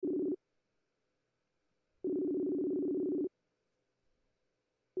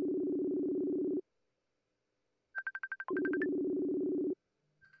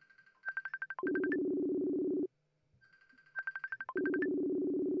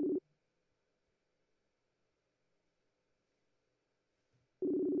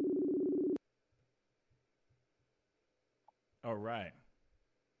All right.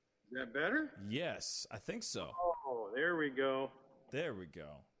 Is that better? Yes, I think so. Oh, there we go. There we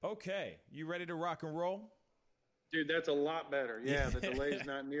go. Okay, you ready to rock and roll? Dude, that's a lot better. Yeah. Yeah, the delay's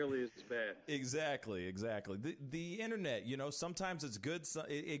not nearly as bad. Exactly. The internet, sometimes it's good.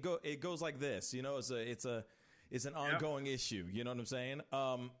 It goes like this. It's an Yep. ongoing issue. You know what I'm saying?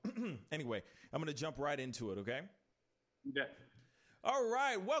 Anyway, I'm gonna jump right into it. Okay. Yeah. All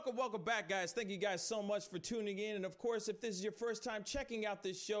right, welcome back, guys. Thank you guys so much for tuning in. And of course, if this is your first time checking out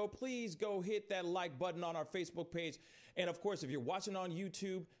this show, please go hit that like button on our Facebook page. And of course, if you're watching on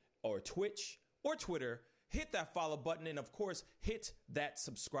YouTube or Twitch or Twitter, hit that follow button. And of course, hit that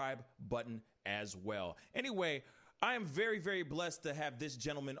subscribe button as well. Anyway, I am very, very blessed to have this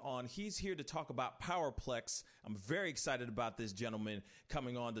gentleman on. He's here to talk about Powerplex. I'm very excited about this gentleman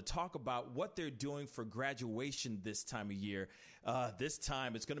coming on to talk about what they're doing for graduation this time of year. This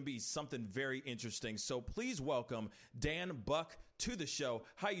time, it's going to be something very interesting. So please welcome Dan Buck to the show.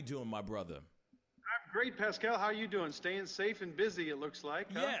 How you doing, my brother? I'm great, Pascal. How you doing? Staying safe and busy, it looks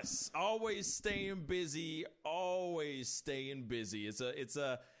like. Huh? Yes, always staying busy. Always staying busy.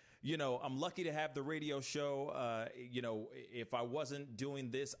 I'm lucky to have the radio show. If I wasn't doing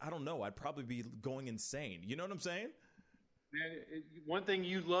this, I don't know. I'd probably be going insane. You know what I'm saying? Man, one thing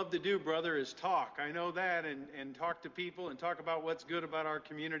you love to do, brother, is talk. I know that, and talk to people and talk about what's good about our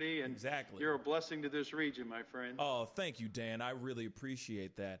community. And Exactly. you're a blessing to this region, my friend. Oh, thank you, Dan. I really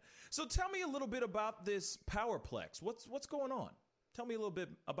appreciate that. So tell me a little bit about this Powerplex. What's going on? Tell me a little bit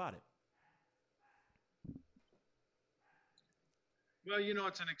about it. Well,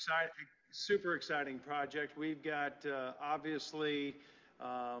 it's an super exciting project. We've got obviously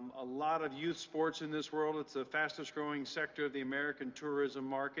a lot of youth sports in this world. It's the fastest growing sector of the American tourism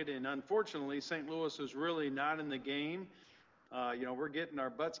market. And unfortunately, St. Louis is really not in the game. We're getting our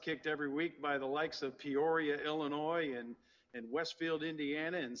butts kicked every week by the likes of Peoria, Illinois, and Westfield,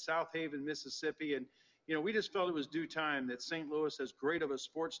 Indiana, and South Haven, Mississippi. And we just felt it was due time that St. Louis, as great of a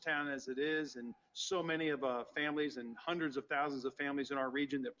sports town as it is, and so many of families and hundreds of thousands of families in our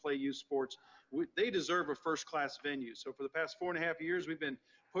region that play youth sports, they deserve a first-class venue. So for the past 4.5 years, we've been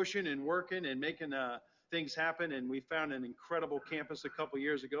pushing and working and making things happen, and we found an incredible campus a couple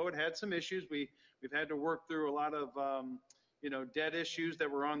years ago. It had some issues. We've had to work through a lot of debt issues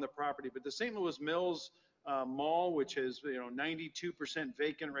that were on the property. But the St. Louis Mills Mall, which is 92%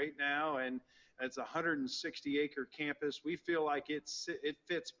 vacant right now, and it's a 160-acre campus. We feel like it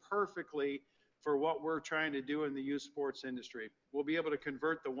fits perfectly for what we're trying to do in the youth sports industry. We'll be able to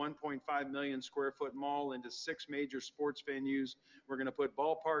convert the 1.5 million square foot mall into 6 major sports venues. We're going to put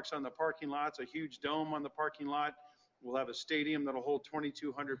ballparks on the parking lots, a huge dome on the parking lot. We'll have a stadium that'll hold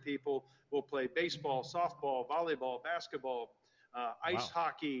 2,200 people. We'll play baseball, softball, volleyball, basketball, ice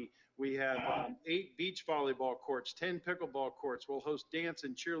hockey. We have 8 beach volleyball courts, 10 pickleball courts. We'll host dance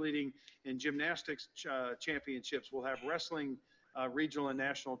and cheerleading and gymnastics championships. We'll have wrestling regional and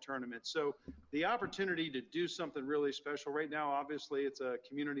national tournaments. So the opportunity to do something really special right now, obviously it's a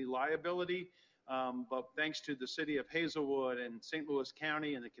community liability, but thanks to the city of Hazelwood and St. Louis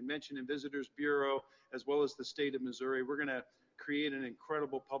County and the Convention and Visitors Bureau, as well as the state of Missouri, we're going to create an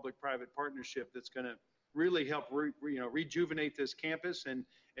incredible public-private partnership that's going to really help rejuvenate this campus and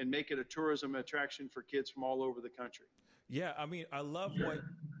make it a tourism attraction for kids from all over the country. Yeah, I mean, I love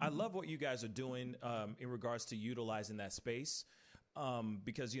what you guys are doing in regards to utilizing that space,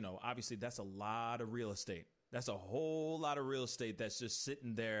 because obviously that's a lot of real estate. That's a whole lot of real estate that's just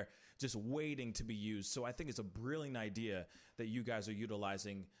sitting there, just waiting to be used. So I think it's a brilliant idea that you guys are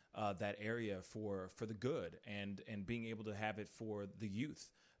utilizing that area for the good and being able to have it for the youth.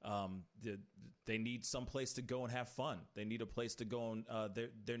 They need some place to go and have fun. They need a place to go and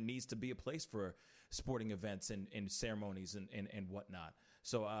there needs to be a place for sporting events and ceremonies and whatnot.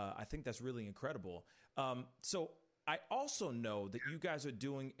 So I think that's really incredible. So I also know that you guys are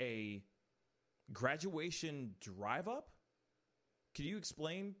doing a graduation drive up. Can you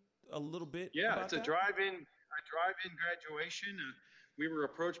explain a little bit? Yeah, about it's a that? drive-in graduation. We were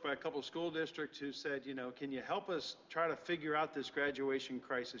approached by a couple of school districts who said, can you help us try to figure out this graduation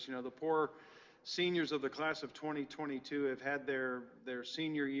crisis? The poor seniors of the class of 2022 have had their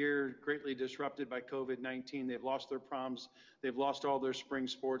senior year greatly disrupted by COVID-19. They've lost their proms. They've lost all their spring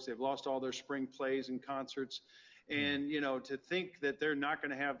sports. They've lost all their spring plays and concerts. And, to think that they're not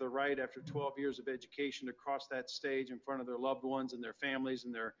going to have the right after 12 years of education to cross that stage in front of their loved ones and their families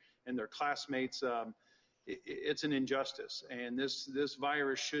and their classmates, it's an injustice. And this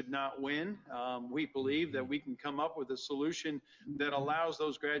virus should not win. We believe that we can come up with a solution that allows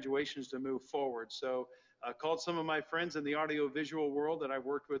those graduations to move forward. So called some of my friends in the audiovisual world that I've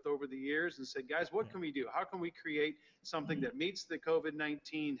worked with over the years and said, guys, what can we do? How can we create something that meets the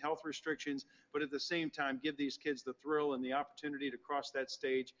COVID-19 health restrictions, but at the same time give these kids the thrill and the opportunity to cross that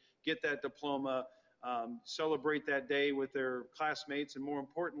stage, get that diploma, celebrate that day with their classmates, and more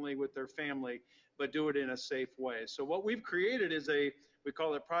importantly with their family, but do it in a safe way. So what we've created is we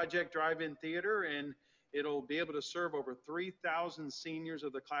call it Project Drive-In Theater, and it'll be able to serve over 3,000 seniors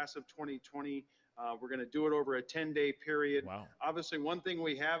of the class of 2020. We're going to do it over a 10-day period. Wow. Obviously, one thing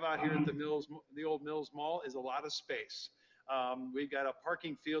we have out here at the old Mills Mall is a lot of space. We've got a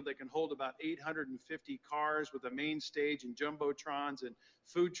parking field that can hold about 850 cars with a main stage and jumbotrons and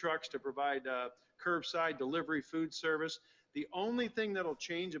food trucks to provide curbside delivery food service. The only thing that'll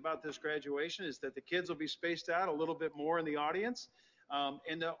change about this graduation is that the kids will be spaced out a little bit more in the audience.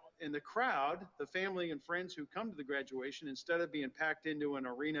 In the crowd, the family and friends who come to the graduation, instead of being packed into an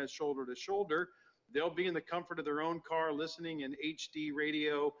arena shoulder to shoulder, they'll be in the comfort of their own car, listening in HD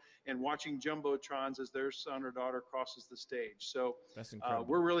radio and watching jumbotrons as their son or daughter crosses the stage. So that's incredible.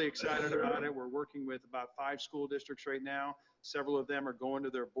 We're really excited about it. We're working with about 5 school districts right now. Several of them are going to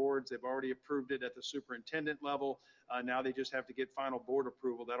their boards. They've already approved it at the superintendent level. Now they just have to get final board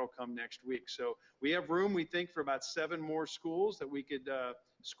approval. That'll come next week. So we have room, we think, for about 7 more schools that we could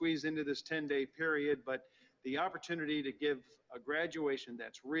squeeze into this 10-day period. But the opportunity to give a graduation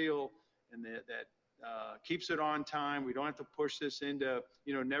that's real and that keeps it on time. We don't have to push this into,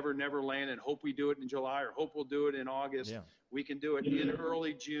 never land and hope we do it in July or hope we'll do it in August. Yeah. We can do it in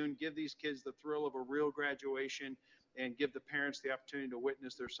early June, give these kids the thrill of a real graduation, and give the parents the opportunity to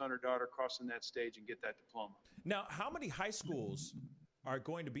witness their son or daughter crossing that stage and get that diploma. Now, how many high schools are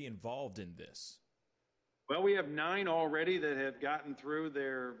going to be involved in this? Well, we have 9 already that have gotten through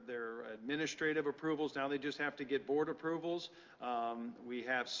their administrative approvals. Now they just have to get board approvals. We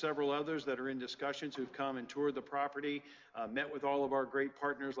have several others that are in discussions who've come and toured the property, met with all of our great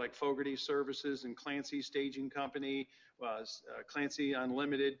partners like Fogarty Services and Clancy Staging Company, Clancy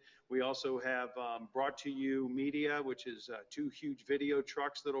Unlimited. We also have Brought to You Media, which is 2 huge video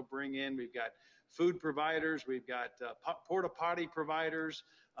trucks that'll bring in. We've got food providers. We've got porta potty providers.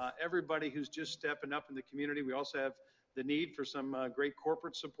 Everybody who's just stepping up in the community. We also have the need for some great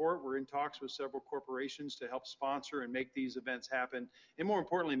corporate support. We're in talks with several corporations to help sponsor and make these events happen, and more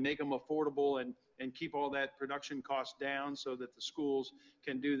importantly, make them affordable and keep all that production cost down so that the schools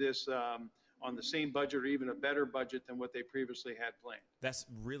can do this on the same budget or even a better budget than what they previously had planned. That's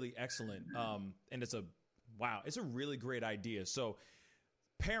really excellent. And it's a really great idea. So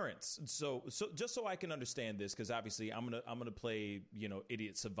parents, so just so I can understand this, because obviously I'm gonna play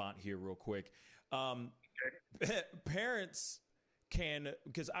idiot savant here real quick. Parents can,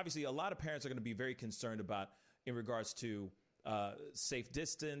 because obviously a lot of parents are going to be very concerned about in regards to safe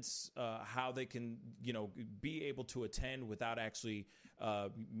distance, how they can be able to attend without actually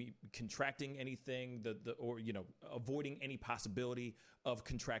contracting anything, or avoiding any possibility of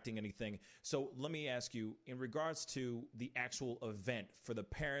contracting anything. So let me ask you, in regards to the actual event, for the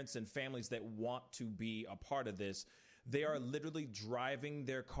parents and families that want to be a part of this, they are literally driving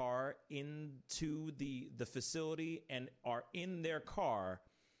their car into the facility and are in their car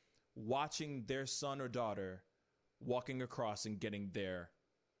watching their son or daughter walking across and getting their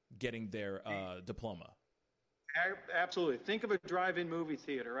diploma. Absolutely. Think of a drive-in movie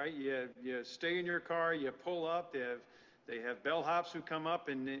theater, right? You stay in your car, you pull up, they have bellhops who come up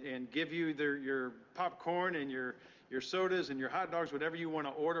and give you your popcorn and your sodas and your hot dogs, whatever you want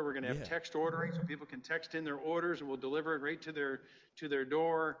to order. We're going to have text ordering, so people can text in their orders and we'll deliver it right to their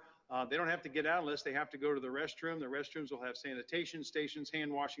door. They don't have to get out unless they have to go to the restroom. The restrooms will have sanitation stations,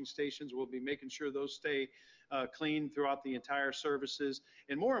 hand washing stations. We'll be making sure those stay clean throughout the entire services.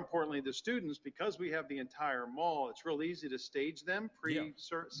 And more importantly, the students, because we have the entire mall, it's real easy to stage them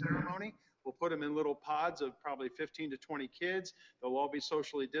pre-ceremony. We'll put them in little pods of probably 15 to 20 kids. They'll all be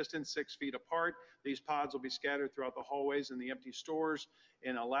socially distanced, 6 feet apart. These pods will be scattered throughout the hallways and the empty stores,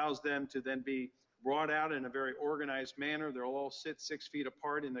 and allows them to then be brought out in a very organized manner. They'll all sit 6 feet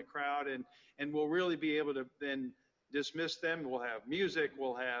apart in the crowd, and we'll really be able to then dismiss them. We'll have music.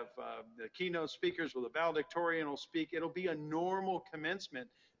 We'll have the keynote speakers. The valedictorian will speak. It'll be a normal commencement.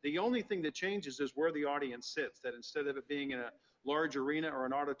 The only thing that changes is where the audience sits, that instead of it being in a large arena or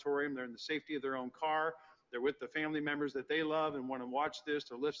an auditorium, they're in the safety of their own car. They're with the family members that they love and want to watch this.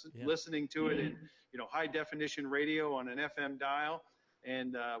 They're listening to it in high definition radio on an FM dial.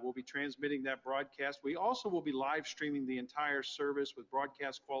 And we'll be transmitting that broadcast. We also will be live streaming the entire service with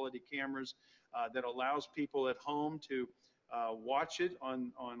broadcast quality cameras that allows people at home to watch it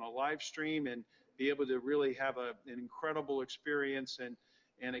on a live stream and be able to really have an incredible experience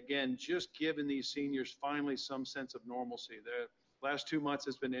And again, just giving these seniors finally some sense of normalcy. The last 2 months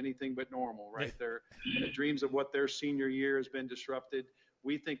has been anything but normal, right? The dreams of what their senior year has been disrupted.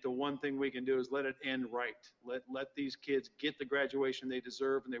 We think the one thing we can do is let it end right. Let these kids get the graduation they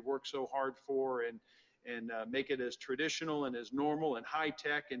deserve and they work so hard for, and make it as traditional and as normal and high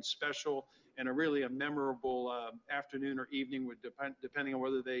tech and special and a memorable afternoon or evening, depending on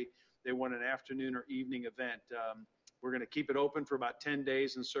whether they want an afternoon or evening event. We're going to keep it open for about 10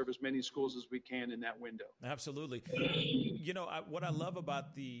 days and serve as many schools as we can in that window. Absolutely. What I love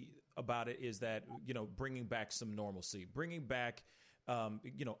about it is that, bringing back some normalcy, bringing back,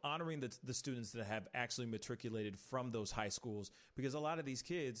 honoring the students that have actually matriculated from those high schools, because a lot of these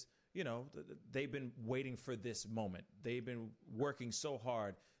kids, they've been waiting for this moment. They've been working so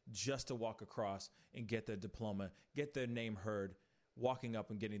hard just to walk across and get their diploma, get their name heard, walking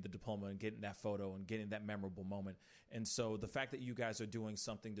up and getting the diploma and getting that photo and getting that memorable moment. And so the fact that you guys are doing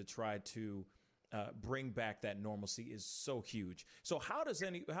something to try to bring back that normalcy is so huge. So how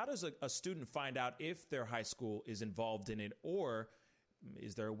does a student find out if their high school is involved in it, or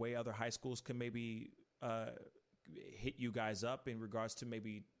is there a way other high schools can maybe hit you guys up in regards to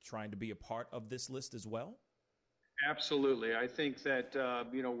maybe trying to be a part of this list as well? Absolutely. I think that,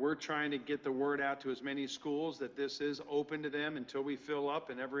 we're trying to get the word out to as many schools that this is open to them until we fill up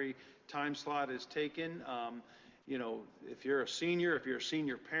and every time slot is taken. If you're a senior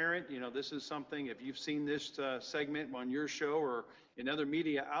parent, this is something, if you've seen this segment on your show or in other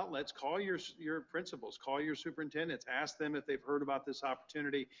media outlets, call your principals, call your superintendents, ask them if they've heard about this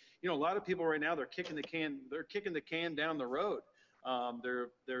opportunity. A lot of people right now, they're kicking the can down the road.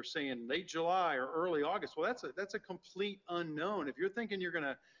 They're saying late July or early August. Well, that's a complete unknown. If you're thinking you're going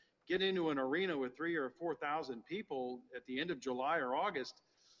to get into an arena with 3,000 or 4,000 people at the end of July or August,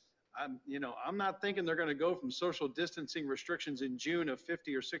 I'm not thinking they're going to go from social distancing restrictions in June of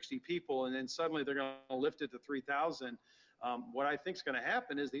 50 or 60 people, and then suddenly they're going to lift it to 3,000. What I think is going to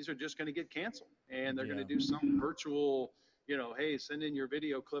happen is these are just going to get canceled, and they're going to do some virtual, hey, send in your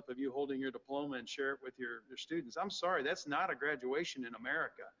video clip of you holding your diploma and share it with your students. I'm sorry, that's not a graduation in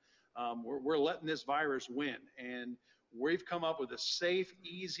America. We're letting this virus win, and we've come up with a safe,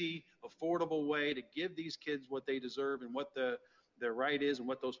 easy, affordable way to give these kids what they deserve and what their right is and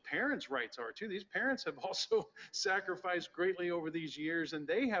what those parents' rights are too. These parents have also sacrificed greatly over these years, and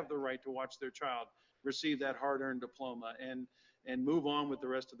they have the right to watch their child receive that hard-earned diploma and move on with the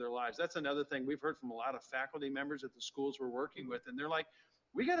rest of their lives. That's another thing we've heard from a lot of faculty members at the schools we're working with, and they're like,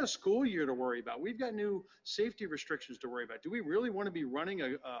 we got a school year to worry about. We've got new safety restrictions to worry about. Do we really want to be running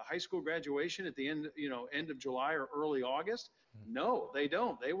a high school graduation at the end of July or early August? No, they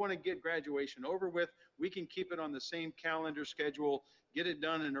don't. They want to get graduation over with. We can keep it on the same calendar schedule, get it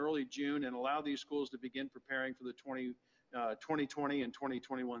done in early June, and allow these schools to begin preparing for the 2020 and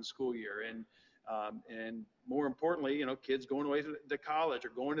 2021 school year. And more importantly, kids going away to college or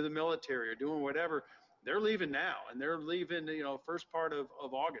going to the military or doing whatever, they're leaving now, and they're leaving, first part of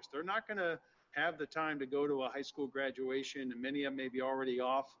August. They're not going to have the time to go to a high school graduation, and many of them may be already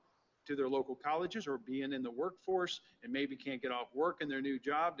off to their local colleges or being in the workforce and maybe can't get off work in their new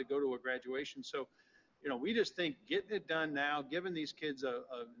job to go to a graduation. So, we just think getting it done now, giving these kids an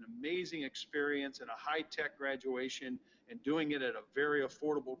amazing experience and a high-tech graduation and doing it at a very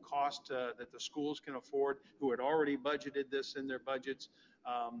affordable cost that the schools can afford, who had already budgeted this in their budgets,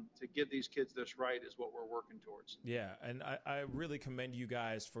 to give these kids this right is what we're working towards. Yeah, and I really commend you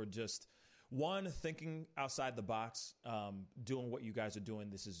guys for just, one, thinking outside the box, doing what you guys are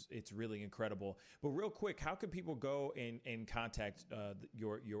doing. It's really incredible. But real quick, how can people go and contact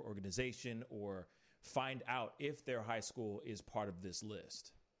your organization or find out if their high school is part of this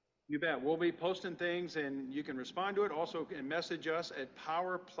list? You bet. We'll be posting things, and you can respond to it. Also, can message us at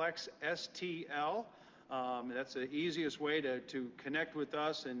PowerPlex STL. That's the easiest way to connect with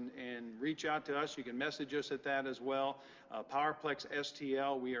us and reach out to us. You can message us at that as well. PowerPlex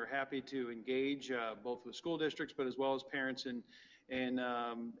STL. We are happy to engage both with school districts, but as well as parents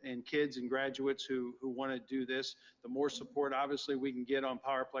and kids and graduates who want to do this. The more support, obviously, we can get on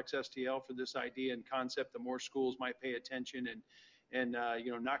PowerPlex STL for this idea and concept, the more schools might pay attention and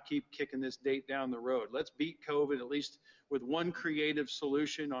not keep kicking this date down the road. Let's beat COVID at least with one creative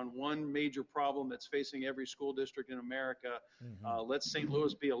solution on one major problem that's facing every school district in America. Let St.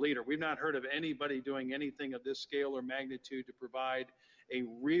 Louis be a leader. We've not heard of anybody doing anything of this scale or magnitude to provide a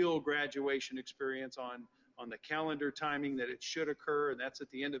real graduation experience on the calendar timing that it should occur, and that's at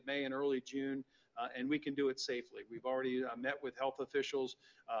the end of May and early June, and we can do it safely. We've already met with health officials.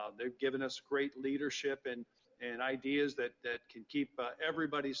 They've given us great leadership, and and ideas that can keep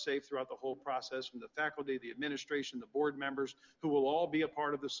everybody safe throughout the whole process, from the faculty, the administration, the board members, who will all be a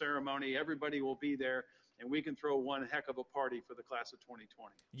part of the ceremony. Everybody will be there, and we can throw one heck of a party for the class of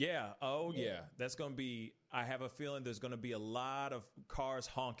 2020. Yeah. Oh, yeah. That's going to be, I have a feeling there's going to be a lot of cars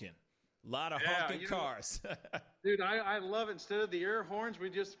honking. A lot of honking cars. Dude, I love it. Instead of the air horns, we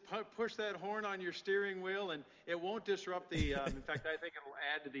just push that horn on your steering wheel, and it won't disrupt the, in fact, I think it'll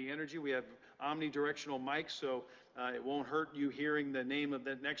add to the energy. We have omnidirectional mics, so it won't hurt you hearing the name of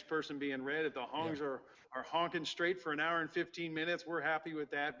the next person being read. If the honks are honking straight for an hour and 15 minutes, we're happy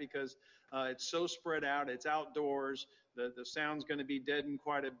with that, because it's so spread out. It's outdoors. The sound's going to be deadened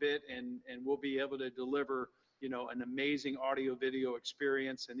quite a bit, and we'll be able to deliver an amazing audio video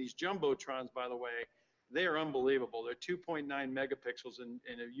experience. And these jumbotrons, by the way, they are unbelievable. They're 2.9 megapixels, and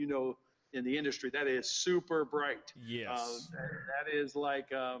in the industry, that is super bright. Yes. That is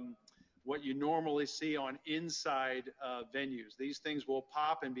like what you normally see on inside venues. These things will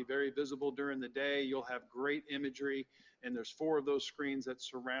pop and be very visible during the day. You'll have great imagery, and there's 4 of those screens that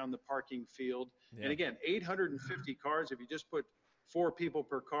surround the parking field. Yeah. And again, 850 cars. If you just put 4 people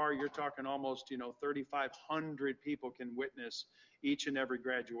per car, you're talking almost 3,500 people can witness each and every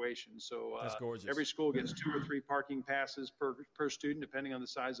graduation. So that's gorgeous. Every school gets 2 or 3 parking passes per student, depending on the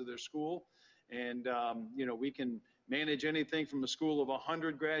size of their school. And we can manage anything from a school of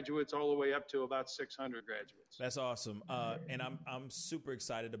 100 graduates all the way up to about 600 graduates. That's awesome. And I'm super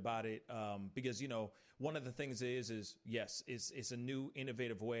excited about it because one of the things is yes, it's a new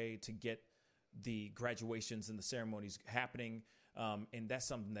innovative way to get the graduations and the ceremonies happening. And that's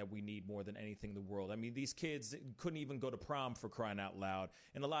something that we need more than anything in the world. I mean, these kids couldn't even go to prom, for crying out loud.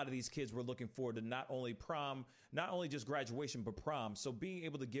 And a lot of these kids were looking forward to not only prom, not only just graduation, but prom. So being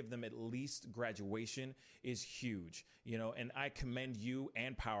able to give them at least graduation is huge, and I commend you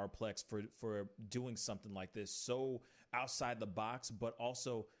and PowerPlex for doing something like this. So outside the box, but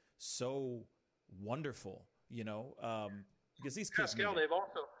also so wonderful, because these kids.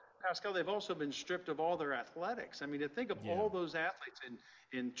 Pascal, they've also been stripped of all their athletics. I mean, to think of all those athletes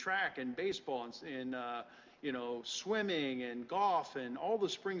in track and baseball and swimming and golf and all the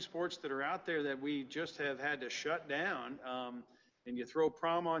spring sports that are out there that we just have had to shut down. And you throw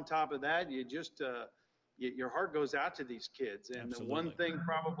prom on top of that, you just your heart goes out to these kids. And Absolutely. The one thing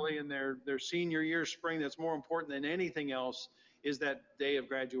probably in their senior year spring that's more important than anything else is that day of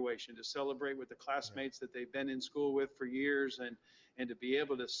graduation, to celebrate with the classmates that they've been in school with for years, and to be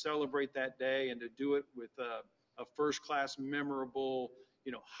able to celebrate that day and to do it with a first-class, memorable,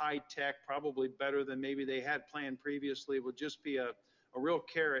 high-tech, probably better than maybe they had planned previously, will just be a real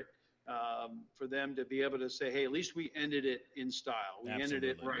carrot for them to be able to say, hey, at least we ended it in style. We Absolutely.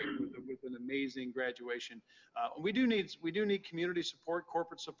 ended it right with an amazing graduation. We do need community support,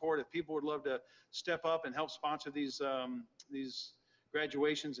 corporate support. If people would love to step up and help sponsor these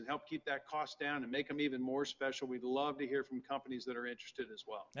graduations and help keep that cost down and make them even more special, we'd love to hear from companies that are interested as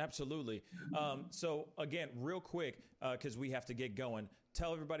well. Absolutely. So again, real quick, because we have to get going,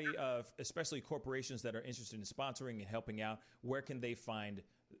 tell everybody, especially corporations that are interested in sponsoring and helping out, where can they find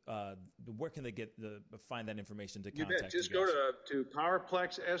find that information to contact you guys? Just go to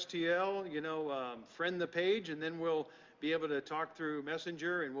PowerPlex STL, friend the page, and then we'll be able to talk through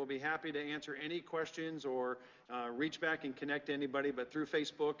Messenger, and we'll be happy to answer any questions or reach back and connect to anybody. But through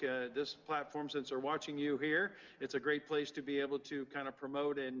Facebook, this platform, since they're watching you here, it's a great place to be able to kind of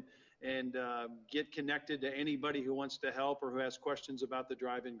promote and get connected to anybody who wants to help or who has questions about the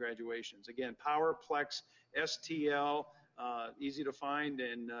drive-in graduations. Again, PowerPlex STL, easy to find,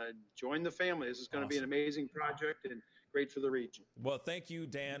 and join the family. This is going to be an amazing project and great for the region. Well, thank you,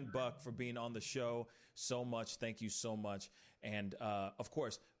 Dan Buck, for being on the show so much. Thank you so much. And, of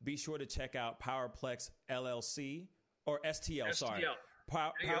course, be sure to check out PowerPlex LLC or STL. Sorry.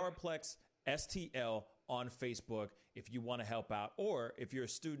 PowerPlex STL on Facebook if you want to help out, or if you're a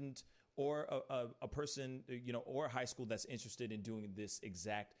student or a person, or a high school that's interested in doing this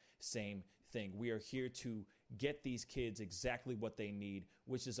exact same thing. We are here to get these kids exactly what they need,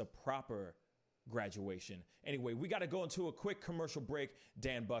 which is a proper graduation. Anyway, we got to go into a quick commercial break.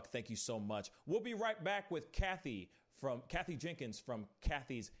 Dan Buck, thank you so much. We'll be right back with Kathy Jenkins from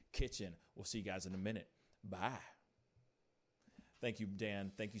Kathy's Kitchen. We'll see you guys in a minute. Bye. Thank you,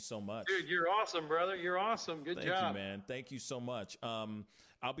 Dan. Thank you so much. Dude, you're awesome, brother. You're awesome. Good job. Thank you, man. Thank you so much.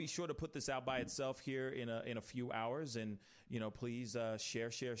 I'll be sure to put this out by itself here in a few hours, and please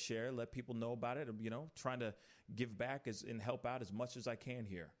share. Let people know about it. Trying to give back and help out as much as I can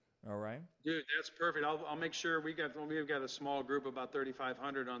here. All right, dude, that's perfect. I'll make sure we've got a small group, about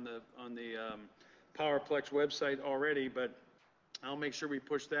 3,500 on the PowerPlex website already, but I'll make sure we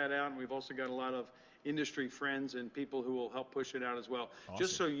push that out. And we've also got a lot of industry friends and people who will help push it out as well. Awesome.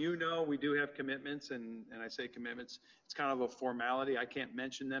 Just so you know, we do have commitments, and I say commitments, it's kind of a formality. I can't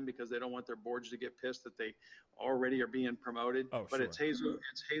mention them because they don't want their boards to get pissed that they already are being promoted. Oh, but sure. it's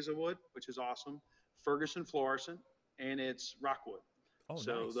Hazelwood, which is awesome, Ferguson Florissant, and it's Rockwood. Oh,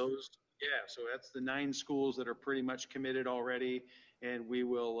 so nice. so that's the 9 schools that are pretty much committed already, and we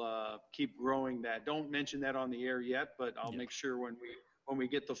will keep growing that. Don't mention that on the air yet, but I'll make sure when we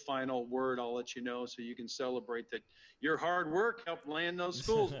get the final word, I'll let you know so you can celebrate that your hard work helped land those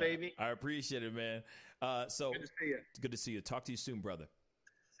schools, baby. I appreciate it, man. So good to see you. Good to see you. Talk to you soon, brother.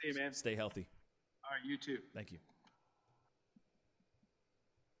 See you, man. Stay healthy. All right, you too. Thank you.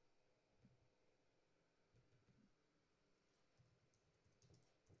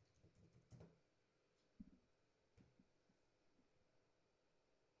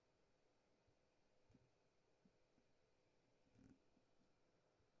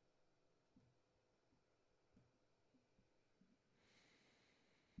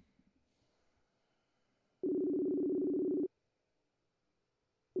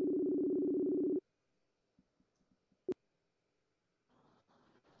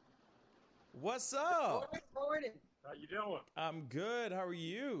 What's up? Good morning. How you doing? I'm good. How are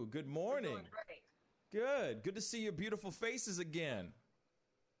you? Good morning. Doing great. Good to see your beautiful faces again.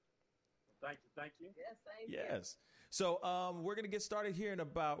 Thank you. Yes, same here. Yes. So we're going to get started here in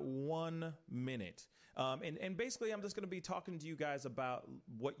about 1 minute. And basically, I'm just going to be talking to you guys about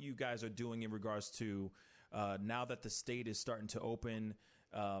what you guys are doing in regards to now that the state is starting to open.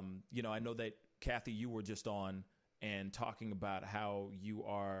 I know that, Kathy, you were just on and talking about how you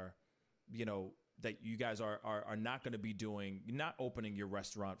are, that you guys are not going to be not opening your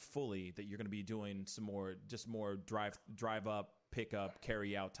restaurant fully, that you're going to be doing some more drive up, pick up,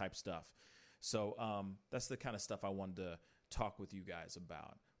 carry out type stuff. So that's the kind of stuff I wanted to talk with you guys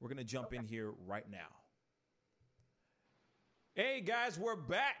about. We're going to jump in here right now. Hey guys, we're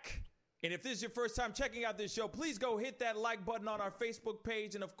back. And if this is your first time checking out this show, please go hit that like button on our Facebook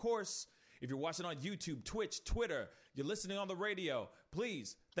page. And of course, if you're watching on YouTube, Twitch, Twitter, you're listening on the radio,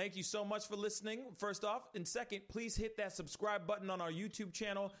 please, thank you so much for listening, first off. And second, please hit that subscribe button on our YouTube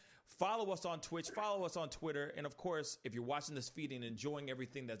channel. Follow us on Twitch, follow us on Twitter. And of course, if you're watching this feed and enjoying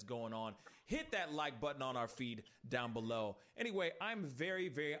everything that's going on, hit that like button on our feed down below. Anyway, I'm very,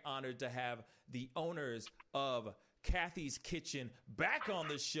 very honored to have the owners of Kathy's Kitchen back on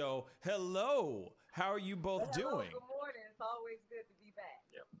the show. Hello. How are you both doing? Good morning. It's always good to be back.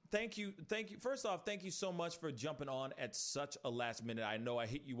 Yep. Thank you. First off, thank you so much for jumping on at such a last minute. I know I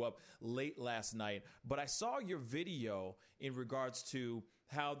hit you up late last night, but I saw your video in regards to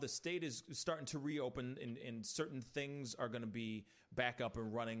how the state is starting to reopen and certain things are going to be back up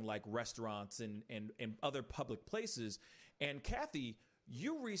and running, like restaurants and other public places. And Kathy,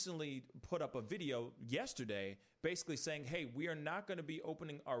 you recently put up a video yesterday basically saying, hey, we are not going to be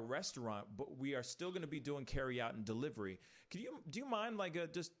opening our restaurant, but we are still going to be doing carry out and delivery. Do you mind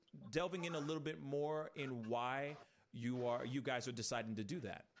just delving in a little bit more in why you guys are deciding to do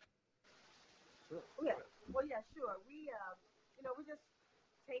that? Yeah. Well, yeah, sure. We just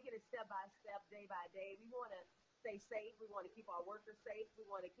take it step by step, day by day. We want to stay safe. We want to keep our workers safe. We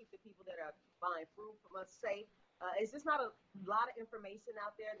want to keep the people that are buying food from us safe. It's just not a lot of information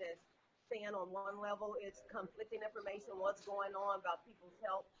out there that's saying on one level it's conflicting information, what's going on about people's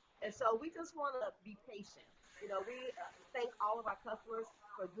health. And so we just want to be patient. We thank all of our customers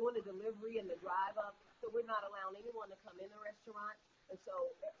for doing the delivery and the drive up. So we're not allowing anyone to come in the restaurant. And so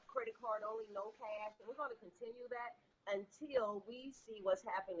credit card only, no cash. And we're going to continue that until we see what's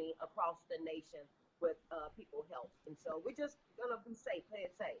happening across the nation with people's health. And so we're just going to be safe, play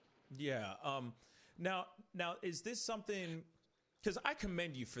it safe. Yeah. Now, is this something, because I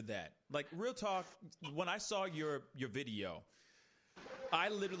commend you for that. Like, real talk, when I saw your video, I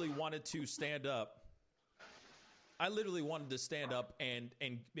literally wanted to stand up. And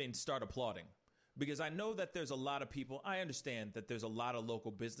start applauding, because I know that there's a lot of people. I understand that there's a lot of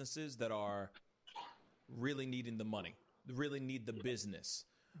local businesses that are really needing the money, really need the business.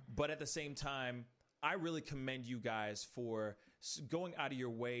 But at the same time, I really commend you guys for going out of your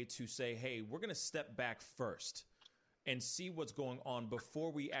way to say, hey, we're going to step back first and see what's going on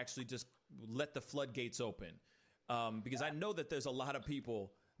before we actually just let the floodgates open. Because I know that there's a lot of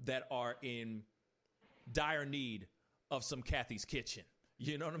people that are in dire need of some Kathy's Kitchen.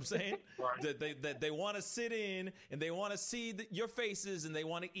 You know what I'm saying? Right. That they want to sit in and they want to see your faces and they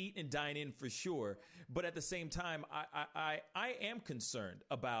want to eat and dine in for sure. But at the same time, I am concerned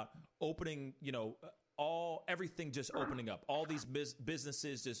about opening, everything just opening up, all these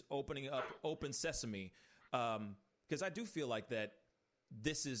businesses just opening up, open sesame. Because I do feel like that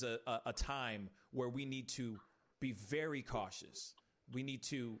this is a time where we need to be very cautious. We need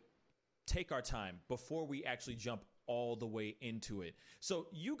to take our time before we actually jump all the way into it. So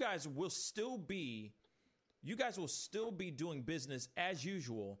you guys will still be doing business as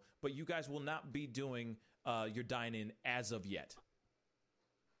usual, but you guys will not be doing your dine-in as of yet.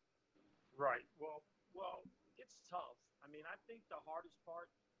 Right. Well, it's tough. I mean, I think the hardest part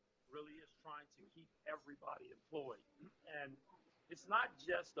really is trying to keep everybody employed. And it's not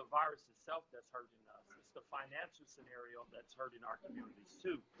just the virus itself that's hurting us. It's the financial scenario that's hurting our communities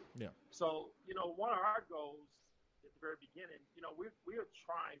too. Yeah. So, one of our goals at the very beginning, we are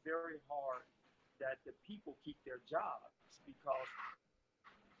trying very hard that the people keep their jobs, because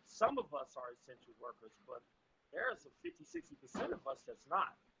some of us are essential workers, but there's a 50-60% of us that's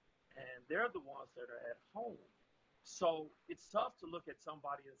not. And they're the ones that are at home. So it's tough to look at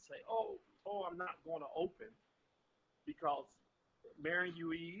somebody and say, oh, I'm not going to open because Mary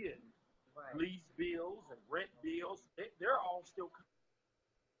UE and lease bills and rent bills, they're all still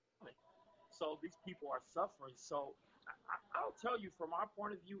coming. So these people are suffering. So I'll tell you, from our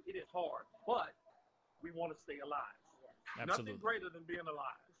point of view, it is hard, but we want to stay alive. Absolutely. Nothing greater than being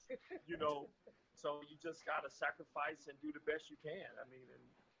alive, So you just got to sacrifice and do the best you can. I mean,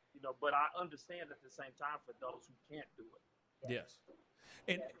 but I understand at the same time for those who can't do it. Yes.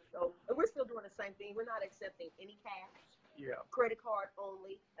 And so we're still doing the same thing. We're not accepting any cash. Yeah. Credit card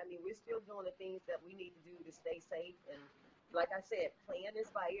only. I mean, we're still doing the things that we need to do to stay safe. And like I said, playing this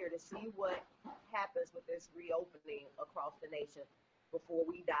by ear to see what happens with this reopening across the nation before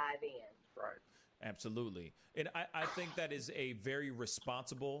we dive in. Right. Absolutely. And I think that is a very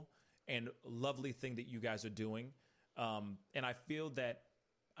responsible and lovely thing that you guys are doing. And I feel that,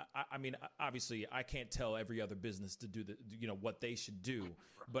 I mean, obviously I can't tell every other business to do what they should do,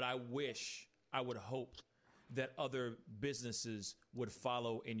 but I would hope that other businesses would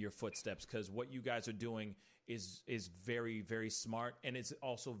follow in your footsteps, because what you guys are doing is very, very smart. And it's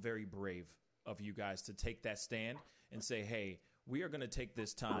also very brave of you guys to take that stand and say, hey, we are going to take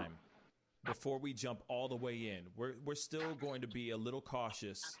this time before we jump all the way in. We're still going to be a little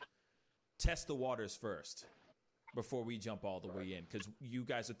cautious, test the waters first before we jump all the way in, because you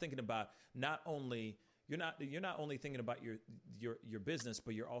guys are thinking about you're not only thinking about your business,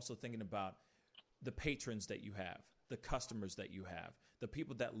 but you're also thinking about the patrons that you have, the customers that you have, the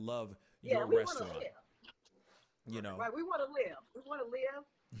people that love your restaurant. Right, we want to live. We want to live.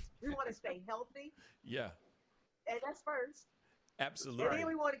 We want to stay healthy. Yeah. And that's first. Absolutely. And then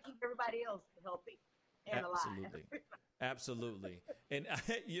we want to keep everybody else healthy and alive. Absolutely. And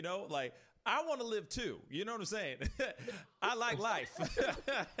I want to live too. You know what I'm saying? I like life.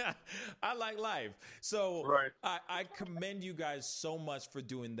 I like life. So right. I commend you guys so much for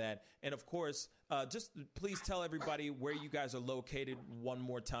doing that. And of course, just please tell everybody where you guys are located one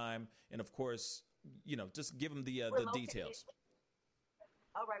more time. And of course, just give them the details.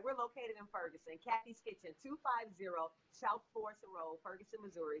 All right, we're located in Ferguson, Kathy's Kitchen, 250 South Forest Road, Ferguson,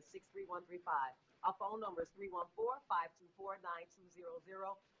 Missouri, 63135. Our phone number is 314-524-9200.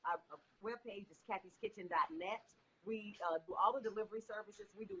 Our webpage is kathyskitchen.net. We do all the delivery services.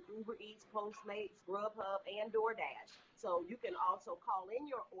 We do Uber Eats, Postmates, Grubhub, and DoorDash. So you can also call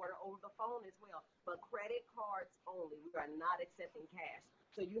in your order over the phone as well, but credit cards only. We are not accepting cash.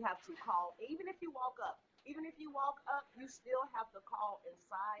 So you have to call, even if you walk up. Even if you walk up, you still have to call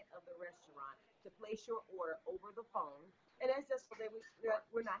inside of the restaurant to place your order over the phone. And that's just so that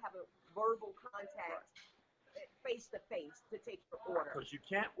we're not having verbal contact face-to-face to take your order. Because you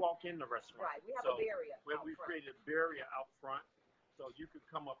can't walk in the restaurant. Right, we have a barrier. We created a barrier out front, so you could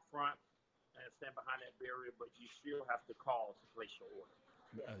come up front and stand behind that barrier, but you still have to call to place your order.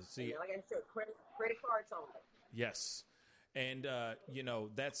 See, like I said, credit cards only. Yes. And,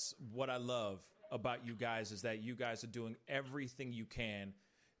 that's what I love about you guys, is that you guys are doing everything you can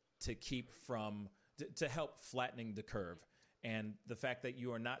to to help flattening the curve. And the fact that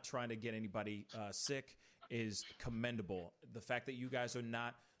you are not trying to get anybody sick is commendable. The fact that you guys are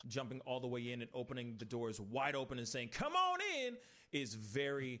not jumping all the way in and opening the doors wide open and saying, come on in, is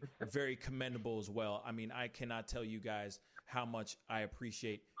very, very commendable as well. I mean, I cannot tell you guys how much I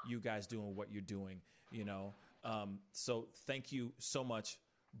appreciate you guys doing what you're doing, So thank you so much,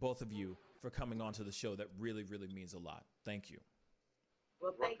 both of you, for coming on to the show. That really, really means a lot. Thank you.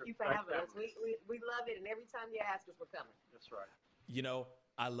 Well, thank you for having us. We love it, and every time you ask us, we're coming. That's right.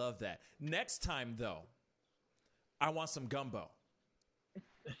 I love that. Next time, though, I want some gumbo.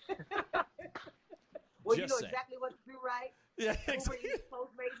 Well, you know exactly what to do, right? Yeah, exactly. Uber Eats,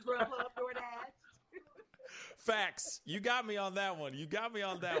 Postmates, Grubhub, DoorDash. Facts. You got me on that one.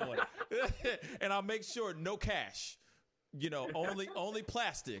 And I'll make sure no cash. Only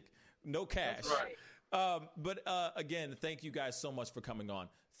plastic, no cash. That's right. But again, thank you guys so much for coming on.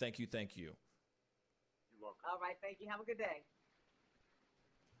 Thank you. You're welcome. All right. Thank you. Have a good day.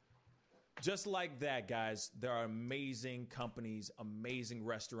 Just like that, guys, there are amazing companies, amazing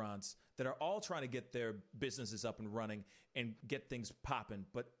restaurants that are all trying to get their businesses up and running and get things popping.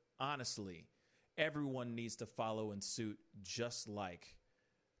 But honestly, everyone needs to follow in suit, just like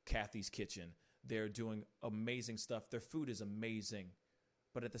Kathy's Kitchen. They're doing amazing stuff. Their food is amazing.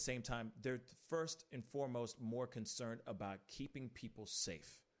 But at the same time, they're first and foremost more concerned about keeping people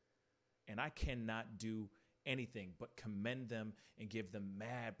safe. And I cannot do anything but commend them and give them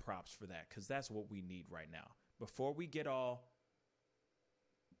mad props for that, because that's what we need right now. Before we get all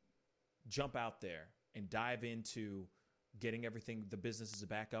jump out there and dive into getting everything, the businesses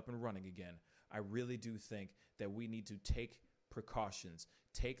back up and running again, I really do think that we need to take precautions,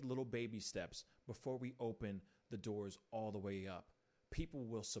 take little baby steps before we open the doors all the way up. People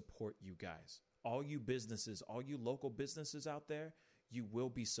will support you guys. All you businesses, all you local businesses out there, you will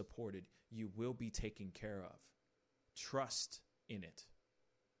be supported. You will be taken care of. Trust in it.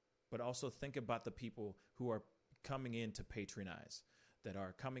 But also think about the people who are coming in to patronize, that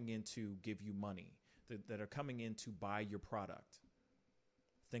are coming in to give you money, that are coming in to buy your product.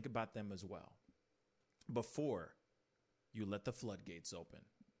 Think about them as well before you let the floodgates open.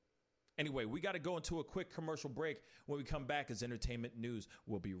 Anyway, we got to go into a quick commercial break. When we come back, it's entertainment news.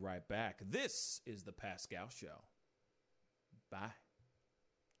 We'll be right back. This is the Pascal Show. Bye.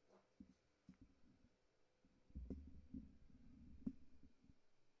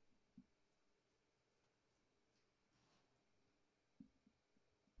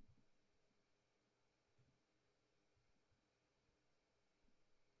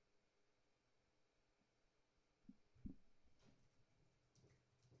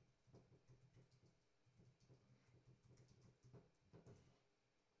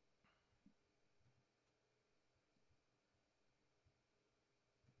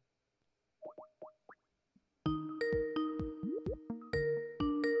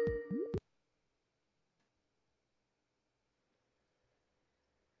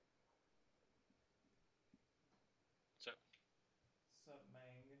 What's up,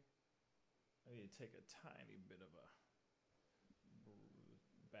 Mang? I need to take a tiny bit of a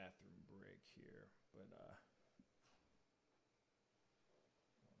bathroom break here, but I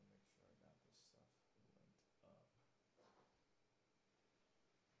want to make sure I got this stuff linked up.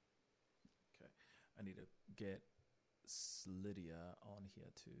 Okay, I need to get Lydia on here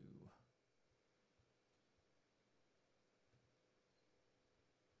too.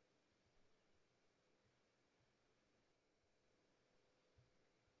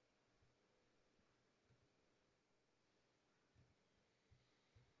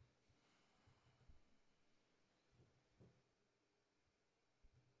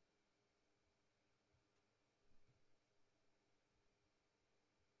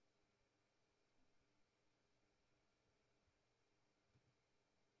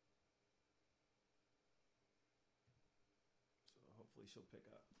 Hopefully she'll pick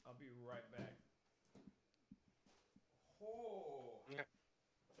up. I'll be right back. Oh, Yeah.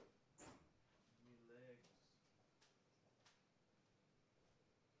 me legs.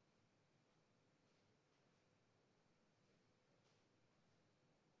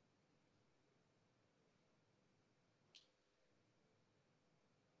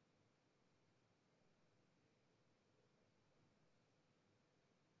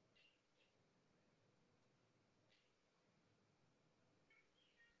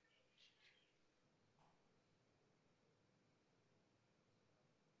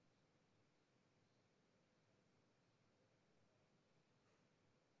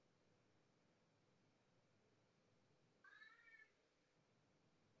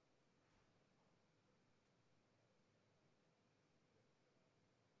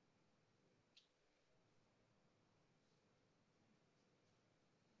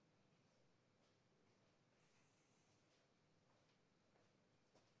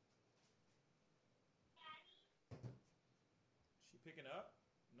 She picking up?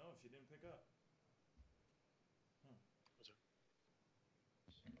 No, she didn't pick up. What's it?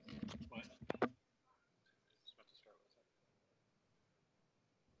 What? It's about to start.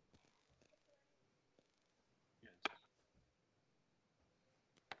 What's that? Yeah.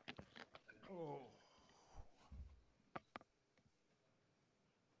 Oh.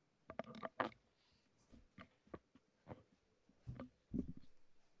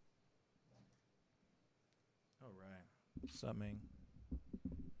 All right. What's up, Mang?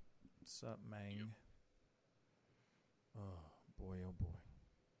 What's up, Mang? Oh, boy, oh, boy.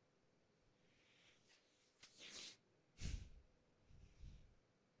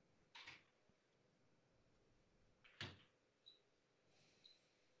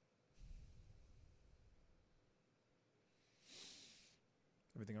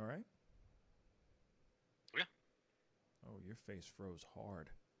 Everything all right? Yeah. Oh, your face froze hard.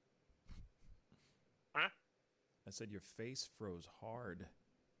 Huh? I said your face froze hard.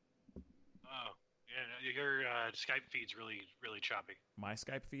 Oh, yeah. Your Skype feed's really, really choppy. My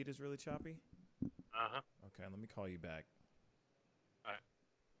Skype feed is really choppy? Uh-huh. Okay, let me call you back. All right.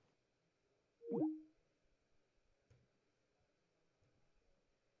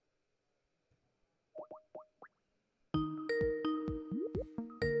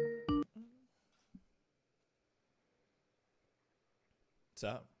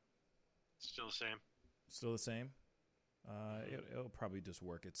 What's up? Still the same. Still the same? It'll probably just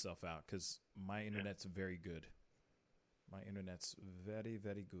work itself out because my internet's very good. My internet's very,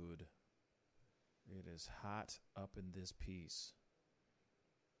 very good. It is hot up in this piece.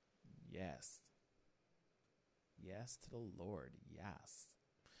 Yes. Yes to the Lord. Yes.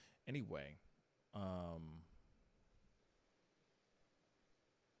 Anyway,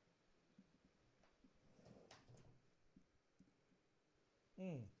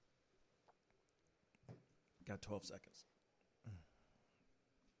 got 12 seconds. Oh, yeah.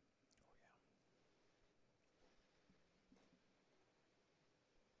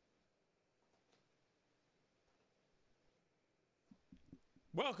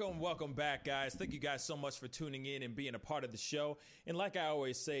 Welcome back, guys. Thank you guys so much for tuning in and being a part of the show. And like I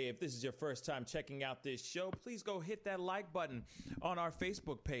always say, if this is your first time checking out this show, please go hit that like button on our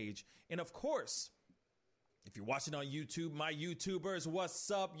Facebook page. And of course, if you're watching on YouTube, my YouTubers, what's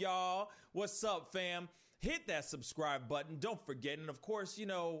up, y'all? What's up, fam? Hit that subscribe button. Don't forget. And of course,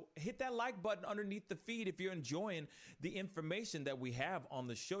 hit that like button underneath the feed if you're enjoying the information that we have on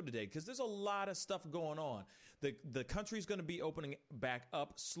the show today, because there's a lot of stuff going on. The country's going to be opening back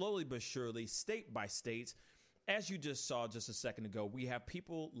up slowly but surely, state by state. As you just saw just a second ago, we have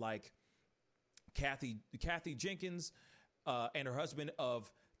people like Kathy Jenkins and her husband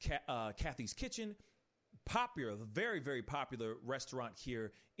of Kathy's Kitchen. Popular, very, very popular restaurant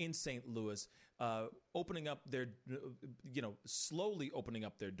here in St. Louis, opening up their, slowly opening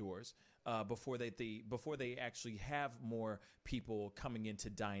up their doors before they actually have more people coming in to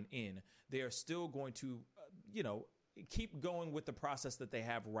dine in. They are still going to, keep going with the process that they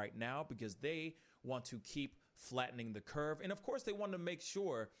have right now because they want to keep flattening the curve. And of course, they want to make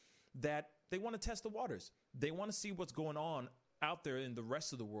sure that they want to test the waters. They want to see what's going on out there in the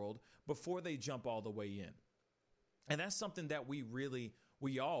rest of the world before they jump all the way in. And that's something that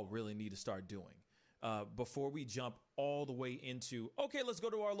we all really need to start doing before we jump all the way into, okay, let's go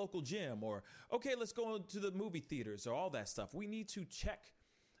to our local gym, or okay, let's go to the movie theaters, or all that stuff. We need to check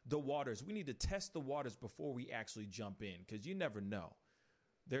the waters. We need to test the waters before we actually jump in, because you never know.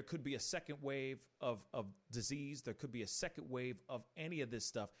 There could be a second wave of disease. There could be a second wave of any of this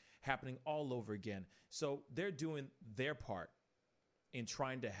stuff happening all over again. So they're doing their part in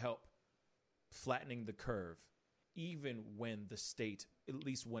trying to help flattening the curve, even when the state, at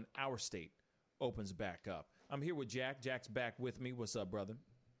least when our state, opens back up. I'm here with Jack. Jack's back with me. What's up, brother?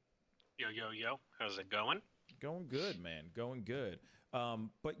 Yo. How's it going? Going good, man. Going good.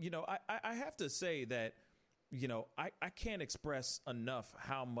 But, I have to say that, I can't express enough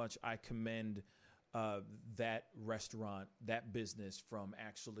how much I commend that restaurant, that business, from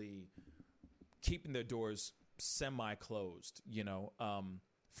actually keeping their doors semi-closed,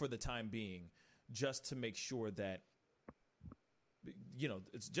 for the time being, just to make sure that,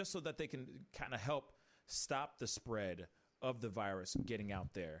 it's just so that they can kind of help stop the spread of the virus getting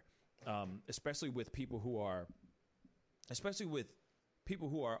out there, especially with people who are,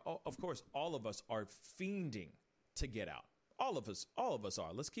 of course, all of us are fiending to get out. All of us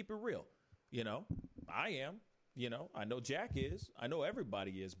are. Let's keep it real. I am. I know Jack is. I know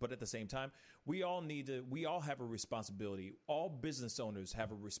everybody is. But at the same time, we all have a responsibility. All business owners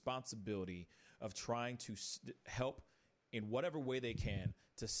have a responsibility of trying to help in whatever way they can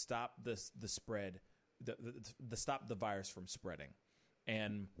to stop the spread, stop the virus from spreading.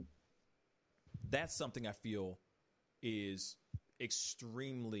 And that's something I feel is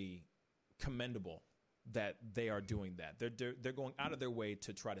extremely commendable that they are doing that. They're going out of their way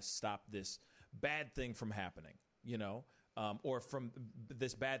to try to stop this bad thing from happening, or from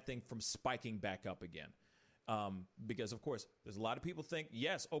this bad thing from spiking back up again. Because of course, there's a lot of people think,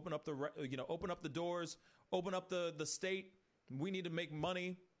 yes, open up the doors, open up the state. We need to make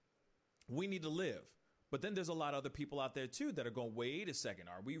money. We need to live. But then there's a lot of other people out there too that are going, wait a second.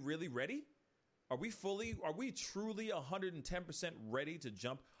 Are we really ready? Are we truly 110% ready to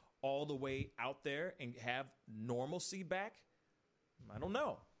jump all the way out there and have normalcy back? I don't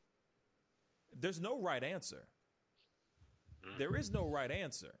know. There's no right answer. There is no right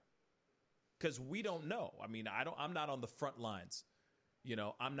answer because we don't know. I mean, I'm not on the front lines.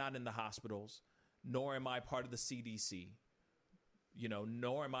 I'm not in the hospitals, nor am I part of the CDC,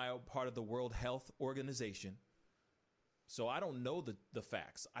 nor am I a part of the World Health Organization. So I don't know the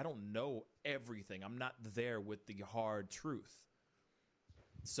facts. I don't know everything. I'm not there with the hard truth.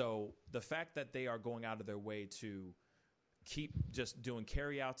 So the fact that they are going out of their way to keep just doing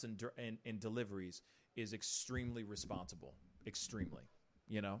carryouts and deliveries is extremely responsible. Extremely.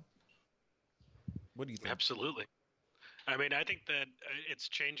 What do you think? Absolutely. I mean, I think that it's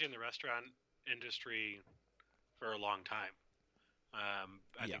changing the restaurant industry for a long time.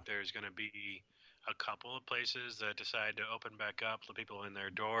 I think there's going to be a couple of places that decide to open back up, let people in their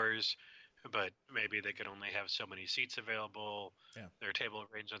doors, but maybe they can only have so many seats available. Yeah. Their table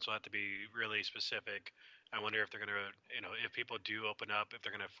arrangements will have to be really specific. I wonder if they're going to, if people do open up, if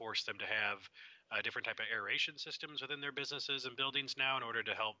they're going to force them to have different type of aeration systems within their businesses and buildings now in order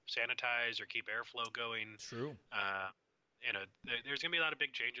to help sanitize or keep airflow going. True. There's going to be a lot of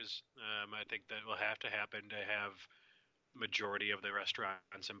big changes. I think that will have to happen to have majority of the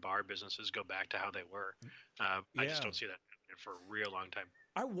restaurants and bar businesses go back to how they were. I just don't see that for a real long time.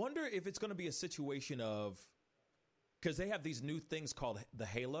 I wonder if it's going to be a situation of, because they have these new things called the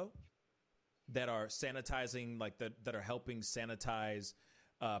Halo that are sanitizing, like that are helping sanitize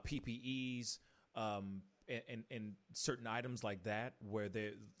PPEs and certain items like that, where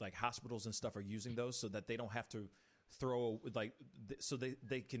they like hospitals and stuff are using those so that they don't have to so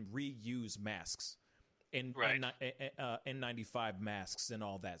they can reuse masks. N95 masks and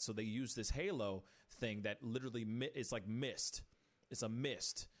all that. So they use this Halo thing that literally it's like mist. It's a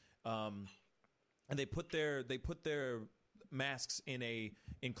mist. And they put their masks in a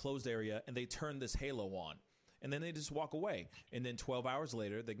enclosed area and they turn this Halo on. And then they just walk away. And then 12 hours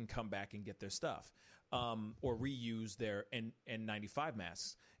later, they can come back and get their stuff or reuse their N95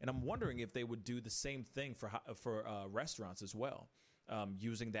 masks. And I'm wondering if they would do the same thing for restaurants as well.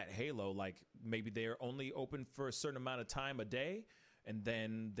 Using that Halo, like maybe they're only open for a certain amount of time a day, and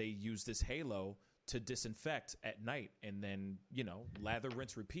then they use this Halo to disinfect at night, and then lather,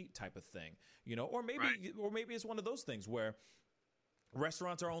 rinse, repeat type of thing, or maybe it's one of those things where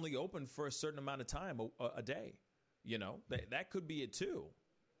restaurants are only open for a certain amount of time a day. That could be it too.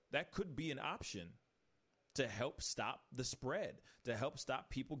 That could be an option to help stop the spread, to help stop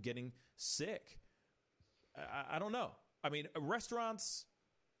people getting sick. I don't know. I mean, restaurants,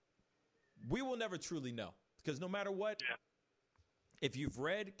 we will never truly know, because no matter what, if you've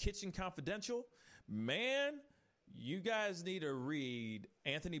read Kitchen Confidential, man, you guys need to read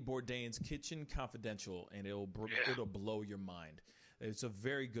Anthony Bourdain's Kitchen Confidential, and it'll blow your mind. It's a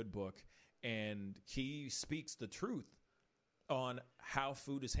very good book, and he speaks the truth on how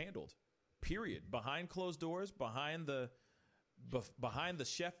food is handled, period. Behind closed doors, behind the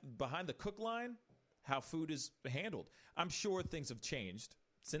chef, behind the cook line, how food is handled. I'm sure things have changed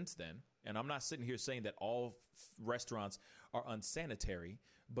since then, and I'm not sitting here saying that all restaurants are unsanitary,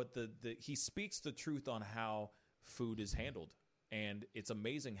 but he speaks the truth on how food is handled, and it's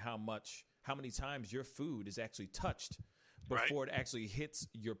amazing how many times your food is actually touched before it actually hits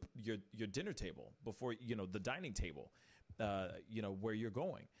your dinner table, before the dining table, where you're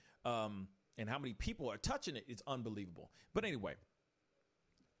going, and how many people are touching it. It's unbelievable. But anyway,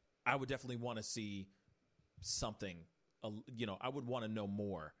 I would definitely want to see something, I would want to know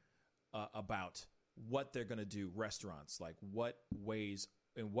more about what they're going to do, restaurants, like in what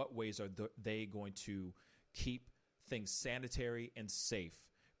ways are they going to keep things sanitary and safe,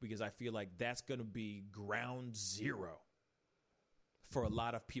 because I feel like that's going to be ground zero for a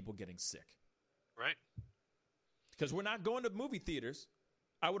lot of people getting sick. Right. Because we're not going to movie theaters.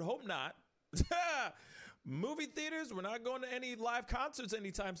 I would hope not. Movie theaters, we're not going to any live concerts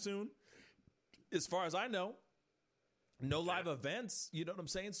anytime soon, as far as I know. No live events, you know what I'm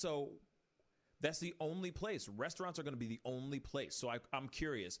saying? So that's the only place. Restaurants are going to be the only place. So I'm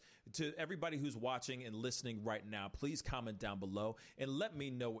curious. To everybody who's watching and listening right now, please comment down below and let me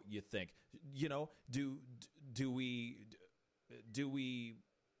know what you think. Do we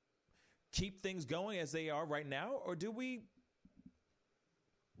keep things going as they are right now, or do we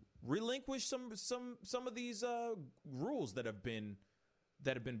relinquish some of these rules that have been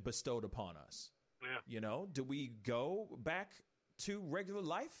bestowed upon us? Yeah. Do we go back to regular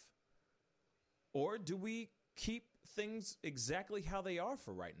life, or do we keep things exactly how they are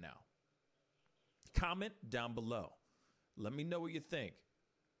for right now? Comment down below. Let me know what you think.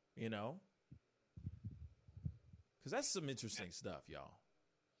 Because that's some interesting stuff, y'all.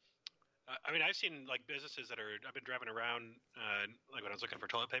 I mean, I've seen like businesses I've been driving around, like when I was looking for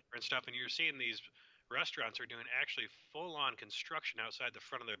toilet paper and stuff, and you're seeing these restaurants are doing actually full-on construction outside the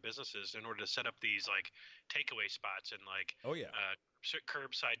front of their businesses in order to set up these like takeaway spots and like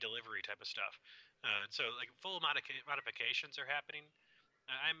curbside delivery type of stuff. So like full modifications are happening.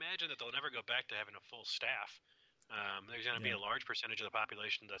 I imagine that they'll never go back to having a full staff. There's going to be a large percentage of the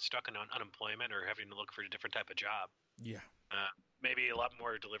population that's stuck in unemployment or having to look for a different type of job. Yeah. Maybe a lot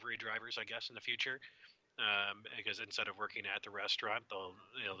more delivery drivers, I guess, in the future. Because instead of working at the restaurant, they'll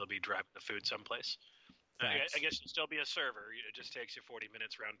be driving the food someplace. I guess you'll still be a server. It just takes you 40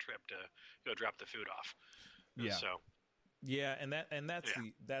 minutes round trip to go drop the food off. Yeah. So. Yeah,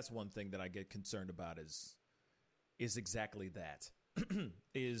 that's one thing that I get concerned about is exactly that.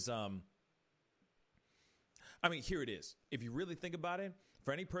 I mean, here it is. If you really think about it,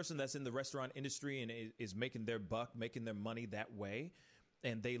 for any person that's in the restaurant industry and is making their buck, making their money that way,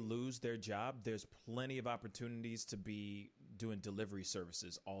 and they lose their job, there's plenty of opportunities to be doing delivery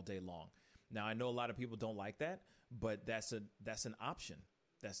services all day long. Now, I know a lot of people don't like that, but that's an option.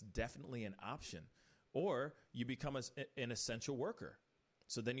 That's definitely an option. Or you become an essential worker.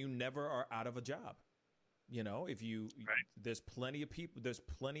 So then you never are out of a job. You know, there's plenty of people, there's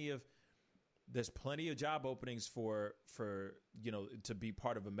plenty of job openings for to be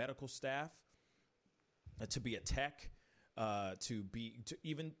part of a medical staff, to be a tech, to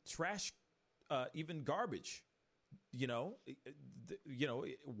even trash, even garbage,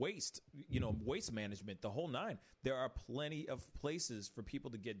 waste management, the whole nine. There are plenty of places for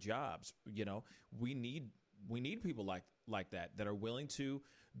people to get jobs. We need people like that are willing to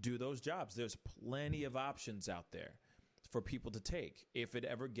do those jobs. There's plenty of options out there for people to take if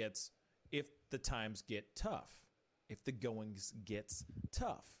the times get tough, if the goings gets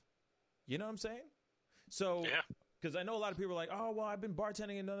tough. You know what I'm saying? So, because I know a lot of people are like, oh, well, I've been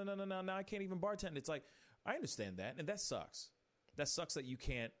bartending and no, now I can't even bartend. It's like, I understand that, and that sucks. That sucks that you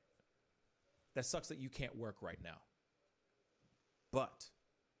can't work right now. But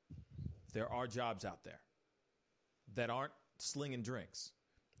there are jobs out there that aren't slinging drinks.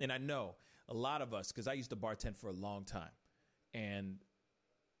 And I know a lot of us, because I used to bartend for a long time, and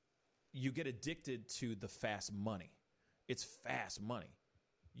you get addicted to the fast money. It's fast money.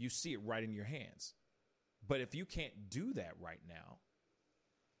 You see it right in your hands. But if you can't do that right now,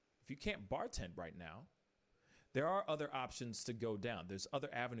 if you can't bartend right now, there are other options to go down. There's other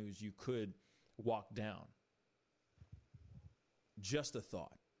avenues you could walk down. Just a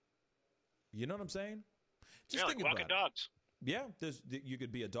thought. You know what I'm saying? Just think about walking dogs. Yeah, you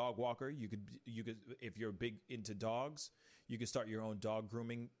could be a dog walker. You could if you're big into dogs, you could start your own dog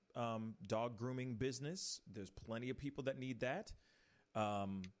grooming business. There's plenty of people that need that.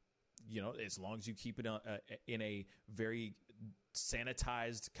 As long as you keep it in a very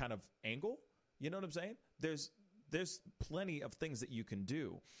sanitized kind of angle. You know what I'm saying? There's plenty of things that you can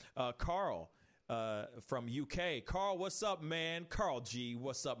do. Carl from UK. Carl, what's up, man? Carl G,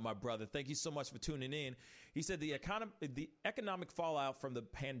 what's up, my brother? Thank you so much for tuning in. He said the economic fallout from the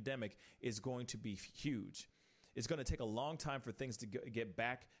pandemic is going to be huge. It's going to take a long time for things to get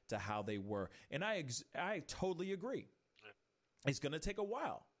back to how they were. And I totally agree. It's going to take a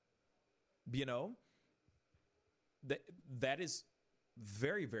while. That is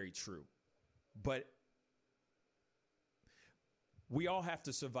very, very true. But we all have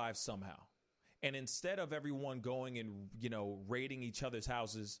to survive somehow. And instead of everyone going and, raiding each other's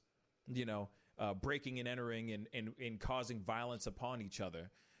houses, breaking and entering and causing violence upon each other,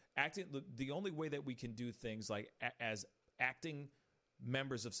 the only way that we can do things as acting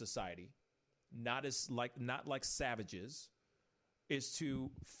members of society, not like savages, is to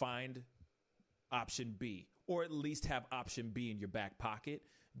find option B, or at least have option B in your back pocket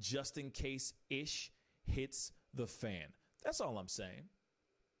just in case ish hits the fan. That's all I'm saying.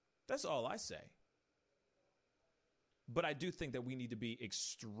 That's all I say. But I do think that we need to be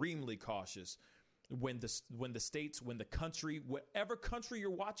extremely cautious when the country, whatever country you're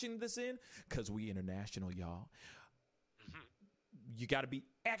watching this in, because we international, y'all, you got to be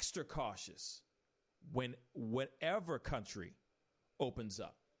extra cautious when whatever country opens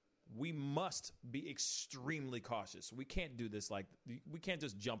up. We must be extremely cautious. We can't do this we can't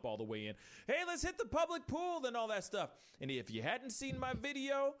just jump all the way in. Hey, let's hit the public pool and all that stuff. And if you hadn't seen my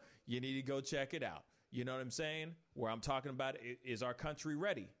video, you need to go check it out. You know what I'm saying? Where I'm talking about, is our country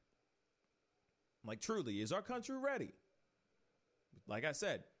ready? Like, truly, is our country ready? Like I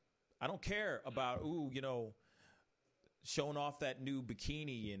said, I don't care about, showing off that new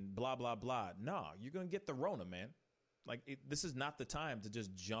bikini and blah, blah, blah. No, you're going to get the Rona, man. This is not the time to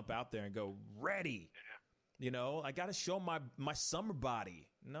just jump out there and go, ready. I got to show my summer body.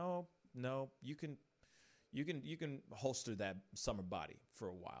 No, you can holster that summer body for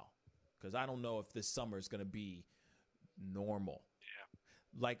a while, because I don't know if this summer is going to be normal.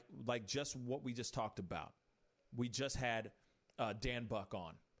 Yeah. Like just what we just talked about. We just had Dan Buck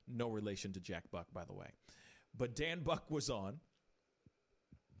on. No relation to Jack Buck, by the way. But Dan Buck was on,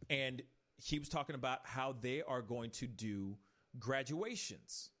 and he was talking about how they are going to do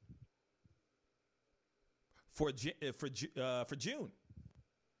graduations for June.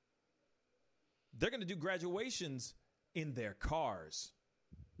 They're going to do graduations in their cars.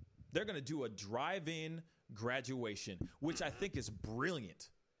 They're going to do a drive-in graduation, which I think is brilliant.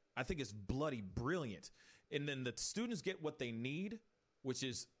 I think it's bloody brilliant. And then the students get what they need, which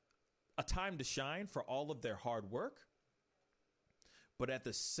is a time to shine for all of their hard work. But at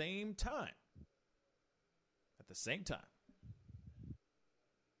the same time,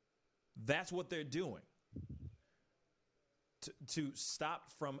 that's what they're doing to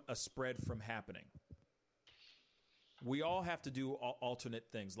stop from a spread from happening. We all have to do alternate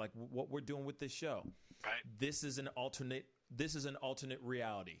things, like what we're doing with this show. Right. This is an alternate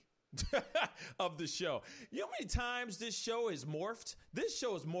reality of the show. You know how many times this show is morphed? This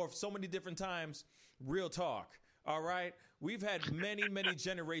show is morphed so many different times. Real talk. All right. We've had many, many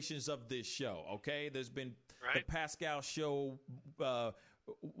generations of this show. Okay. There's been the Pascal show 1.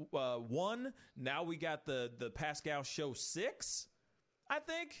 Now we got the Pascal show 6, I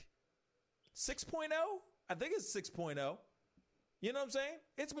think. 6.0. I think it's 6.0. You know what I'm saying?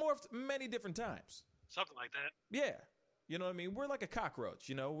 It's morphed many different times. Something like that. Yeah. You know what I mean? We're like a cockroach.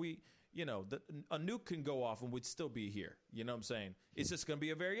 You know, a nuke can go off and we'd still be here. You know what I'm saying? It's just going to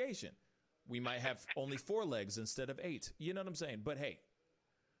be a variation. We might have only 4 legs instead of 8. You know what I'm saying? But hey,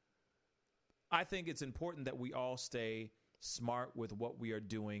 I think it's important that we all stay smart with what we are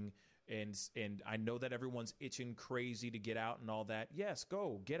doing. And I know that everyone's itching crazy to get out and all that. Yes,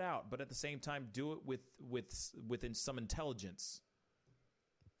 go get out. But at the same time, do it within some intelligence.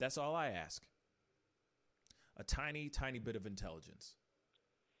 That's all I ask. A tiny, tiny bit of intelligence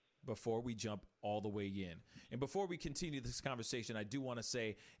before we jump all the way in. And before we continue this conversation, I do want to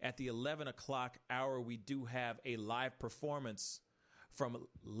say at the 11 o'clock hour, we do have a live performance from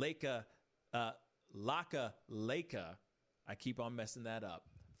Laka. I keep on messing that up.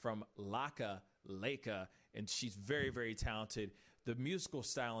 From Laka, and she's very, very talented. The musical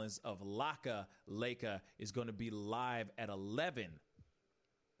stylings of Laka is going to be live at 11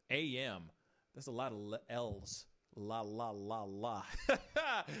 a.m. That's a lot of L's. La.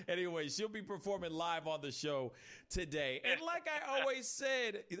 Anyway, she'll be performing live on the show today. And like I always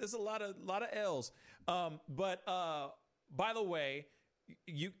said, there's a lot of L's. But by the way,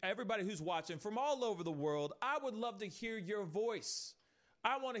 everybody who's watching from all over the world, I would love to hear your voice.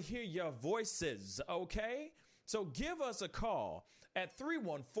 I want to hear your voices, okay? So give us a call at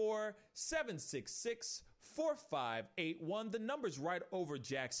 314-766-4581. The number's right over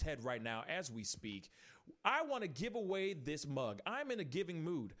Jack's head right now as we speak. I want to give away this mug. I'm in a giving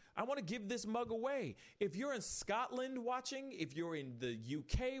mood. I want to give this mug away. If you're in Scotland watching, if you're in the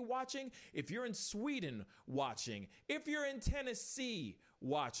UK watching, if you're in Sweden watching, if you're in Tennessee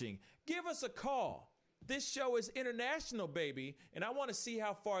watching, give us a call. This show is international, baby, and I want to see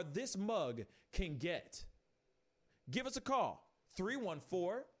how far this mug can get. Give us a call,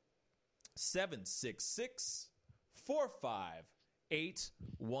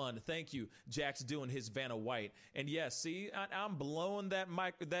 314-766-4581. Thank you. Jack's doing his Vanna White. And yes, see, I'm blowing that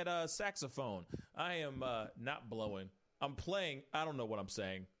saxophone. I am not blowing. I'm playing. I don't know what I'm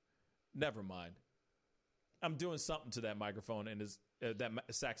saying. Never mind. I'm doing something to that microphone and that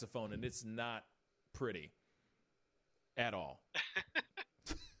saxophone, and it's not pretty at all.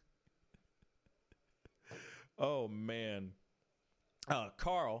 Oh man.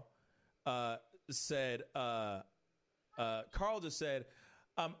 Carl said Carl just said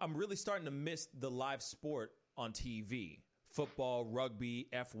I'm really starting to miss the live sport on TV. Football, rugby,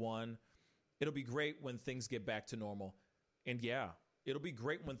 F1. It'll be great when things get back to normal. And yeah, it'll be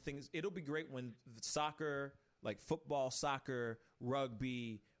great when soccer, like football, soccer,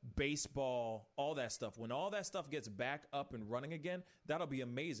 rugby, baseball, all that stuff. When all that stuff gets back up and running again, that'll be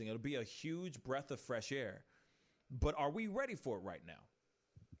amazing. It'll be a huge breath of fresh air. But are we ready for it right now?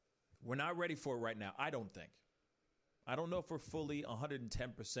 We're not ready for it right now, I don't think. I don't know if we're fully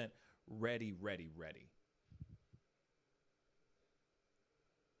 110% ready.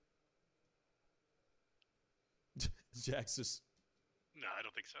 Jack's just... No, I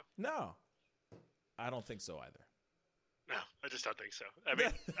don't think so. No, I don't think so either. No, I just don't think so. I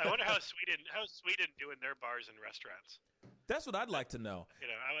mean, I wonder how's Sweden doing their bars and restaurants. That's what I'd like to know.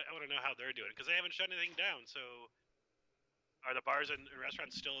 You know, I want to know how they're doing because they haven't shut anything down. So, are the bars and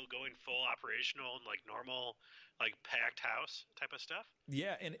restaurants still going full operational and like normal, like packed house type of stuff?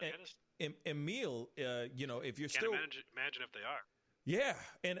 Yeah, and Emil, you know, if you're Can't imagine if they are. Yeah,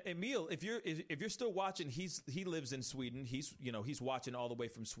 and Emil, if you're still watching, he lives in Sweden. He's watching all the way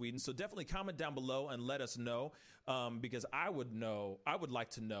from Sweden. So definitely comment down below and let us know, because I would like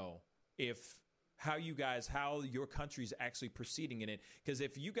to know how your country's actually proceeding in it. Because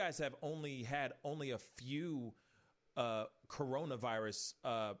if you guys have only a few coronavirus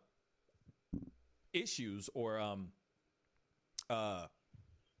issues or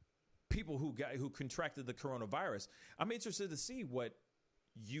people who contracted the coronavirus, I'm interested to see what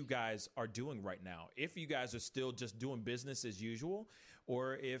you guys are doing right now. If you guys are still just doing business as usual,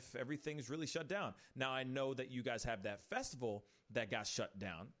 or if everything's really shut down. Now, I know that you guys have that festival that got shut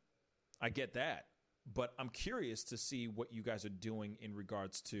down. I get that, but I'm curious to see what you guys are doing in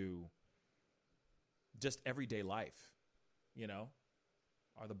regards to just everyday life. You know,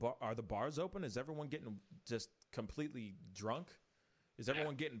 are the bars open? Is everyone getting just completely drunk? Is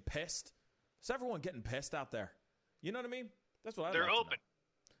everyone getting pissed? Is everyone getting pissed out there? You know what I mean? That's what They're open.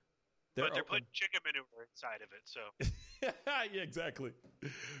 They're putting chicken manure inside of it. So yeah, exactly.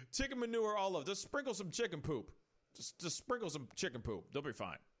 Chicken manure all over. Just sprinkle some chicken poop. Just sprinkle some chicken poop. They'll be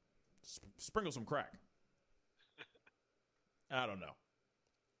fine. Sprinkle some crack. I don't know.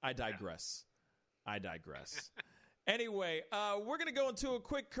 I digress. Anyway, we're going to go into a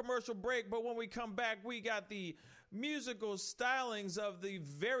quick commercial break, but when we come back, we got the musical stylings of the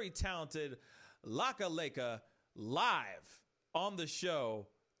very talented Laka Leka live on the show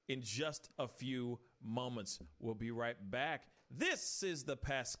in just a few moments. We'll be right back. This is the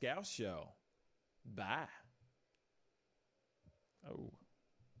Pascal Show. Bye.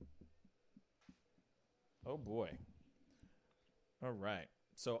 Oh boy. All right.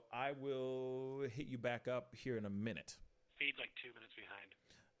 So I will hit you back up here in a minute. Feed like 2 minutes behind.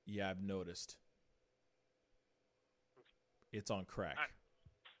 Yeah, I've noticed. It's on crack.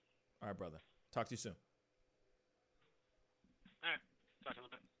 All right, brother. Talk to you soon. All right. Talk in a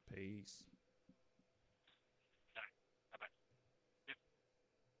bit. Peace.